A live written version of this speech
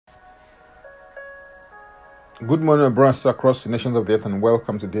Good morning, brothers across the nations of the earth, and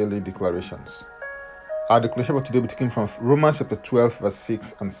welcome to Daily Declarations. Our declaration for today will be taken from Romans chapter 12, verse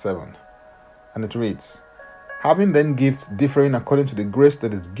 6 and 7. And it reads, "Having then gifts differing according to the grace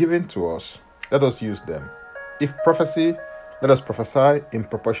that is given to us, let us use them. If prophecy, let us prophesy in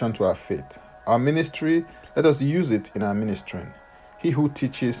proportion to our faith. Our ministry, let us use it in our ministering. He who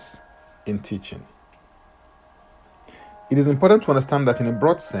teaches, in teaching." It is important to understand that in a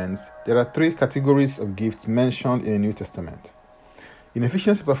broad sense, there are three categories of gifts mentioned in the New Testament. In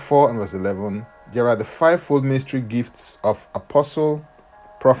Ephesians chapter 4 and verse 11, there are the fivefold ministry gifts of apostle,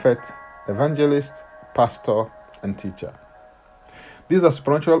 prophet, evangelist, pastor, and teacher. These are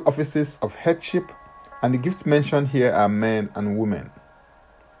supernatural offices of headship, and the gifts mentioned here are men and women.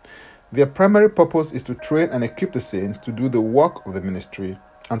 Their primary purpose is to train and equip the saints to do the work of the ministry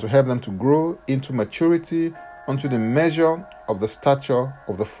and to help them to grow into maturity unto the measure of the stature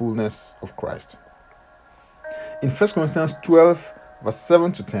of the fullness of Christ. In 1 Corinthians 12, verse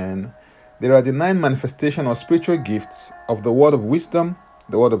 7 to 10, there are the 9 manifestations or spiritual gifts of the word of wisdom,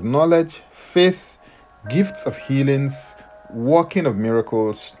 the word of knowledge, faith, gifts of healings, working of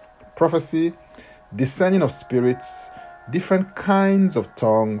miracles, prophecy, discerning of spirits, different kinds of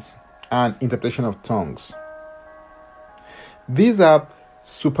tongues, and interpretation of tongues. These are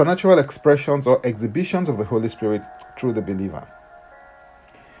supernatural expressions or exhibitions of the Holy Spirit through the believer.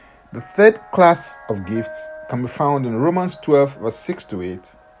 The third class of gifts can be found in Romans 12, verse 6 to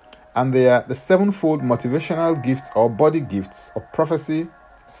 8, and they are the sevenfold motivational gifts or body gifts of prophecy,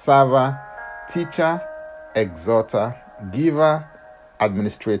 server, teacher, exhorter, giver,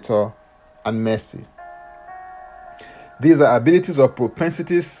 administrator, and mercy. These are abilities or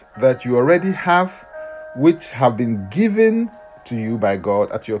propensities that you already have, which have been given to you by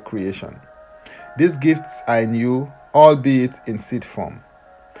God at your creation. These gifts are in you, albeit in seed form.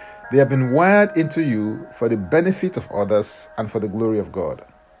 They have been wired into you for the benefit of others and for the glory of God.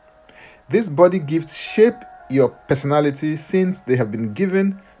 These body gifts shape your personality since they have been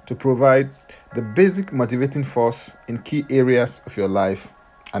given to provide the basic motivating force in key areas of your life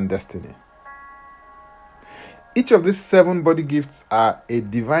and destiny. Each of these 7 body gifts are a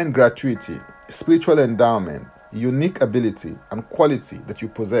divine gratuity, spiritual endowment, unique ability, and quality that you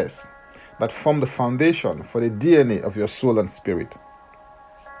possess that form the foundation for the DNA of your soul and spirit.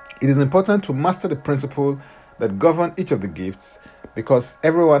 It is important to master the principle that govern each of the gifts because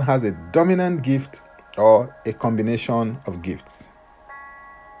everyone has a dominant gift or a combination of gifts.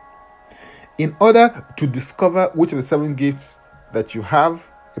 In order to discover which of the 7 gifts that you have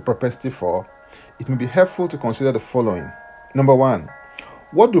a propensity for, it may be helpful to consider the following. Number 1,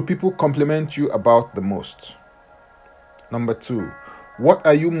 what do people compliment you about the most? Number 2, what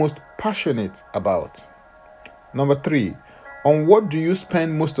are you most passionate about? Number 3, on what do you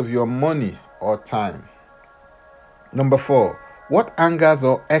spend most of your money or time? Number 4, what angers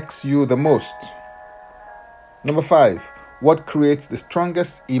or irks you the most? Number 5, what creates the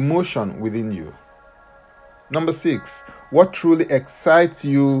strongest emotion within you? Number 6, what truly excites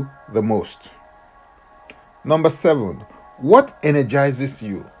you the most? Number 7, what energizes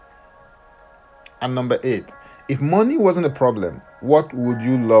you? And number 8, if money wasn't a problem, what would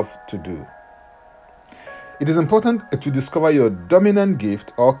you love to do? It is important to discover your dominant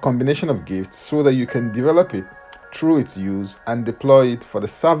gift or combination of gifts so that you can develop it through its use and deploy it for the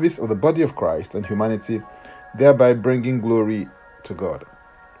service of the body of Christ and humanity, thereby bringing glory to God.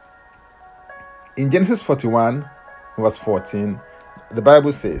 In Genesis 41, verse 14, the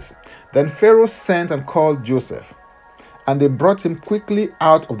Bible says, "Then Pharaoh sent and called Joseph, and they brought him quickly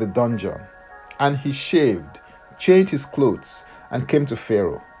out of the dungeon. And he shaved, changed his clothes, and came to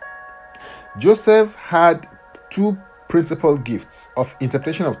Pharaoh." Joseph had 2 principal gifts of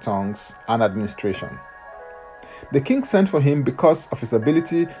interpretation of tongues and administration. The king sent for him because of his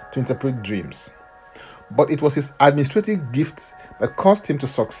ability to interpret dreams, but it was his administrative gift that caused him to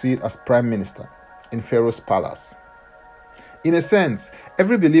succeed as prime minister in Pharaoh's palace. In a sense,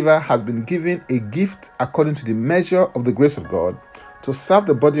 every believer has been given a gift according to the measure of the grace of God to serve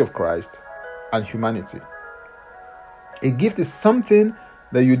the body of Christ and humanity. A gift is something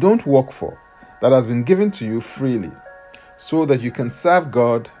that you don't work for, that has been given to you freely, so that you can serve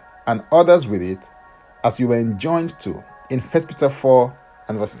God and others with it as you were enjoined to in 1 Peter 4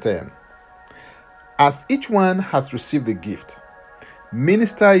 and verse 10. As each one has received a gift,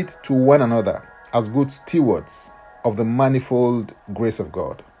 minister it to one another as good stewards of the manifold grace of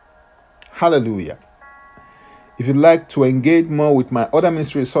God. Hallelujah. If you'd like to engage more with my other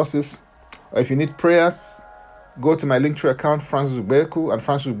ministry resources, or if you need prayers, go to my Linktree account, Francis Ugbeku, and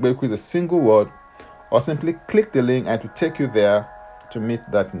Francis Ugbeku is a single word, or simply click the link and it will take you there to meet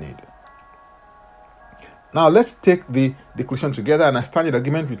that need. Now let's take the declaration together, and I stand in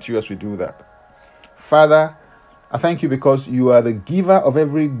agreement with you as we do that. Father, I thank you because you are the giver of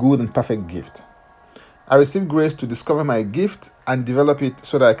every good and perfect gift. I receive grace to discover my gift and develop it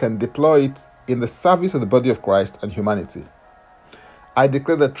so that I can deploy it in the service of the body of Christ and humanity. I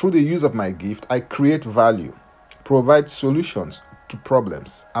declare that through the use of my gift, I create value, provide solutions to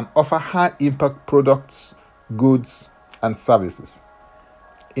problems, and offer high impact products, goods, and services.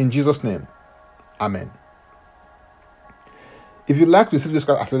 In Jesus' name, Amen. If you'd like to receive Jesus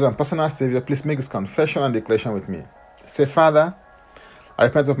Christ as Lord and personal Savior, please make this confession and declaration with me. Say, Father, I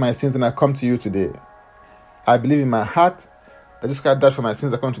repent of my sins and I come to you today. I believe in my heart that Jesus Christ died for my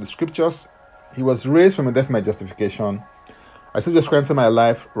sins according to the scriptures. He was raised from the death for my justification. I receive Jesus Christ into my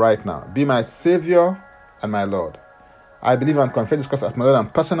life right now. Be my Savior and my Lord. I believe and confess Jesus Christ as my Lord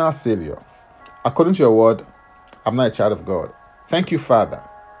and personal Savior. According to your word, I'm not a child of God. Thank you, Father.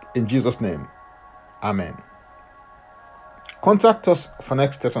 In Jesus' name, Amen. Contact us for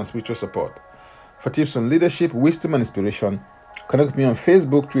next steps and spiritual support. For tips on leadership, wisdom, and inspiration, connect with me on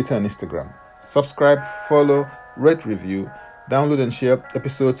Facebook, Twitter, and Instagram. Subscribe, follow, rate, review, download, and share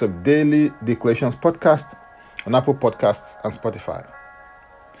episodes of Daily Declarations podcast on Apple Podcasts and Spotify.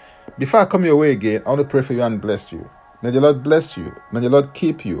 Before I come your way again, I want to pray for you and bless you. May the Lord bless you. May the Lord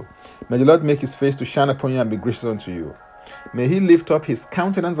keep you. May the Lord make his face to shine upon you and be gracious unto you. May he lift up his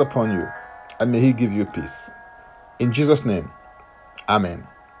countenance upon you, and may he give you peace. In Jesus' name, Amen.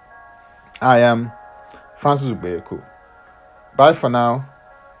 I am Francis Ubeyeku. Bye for now,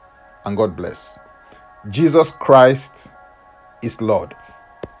 and God bless. Jesus Christ is Lord.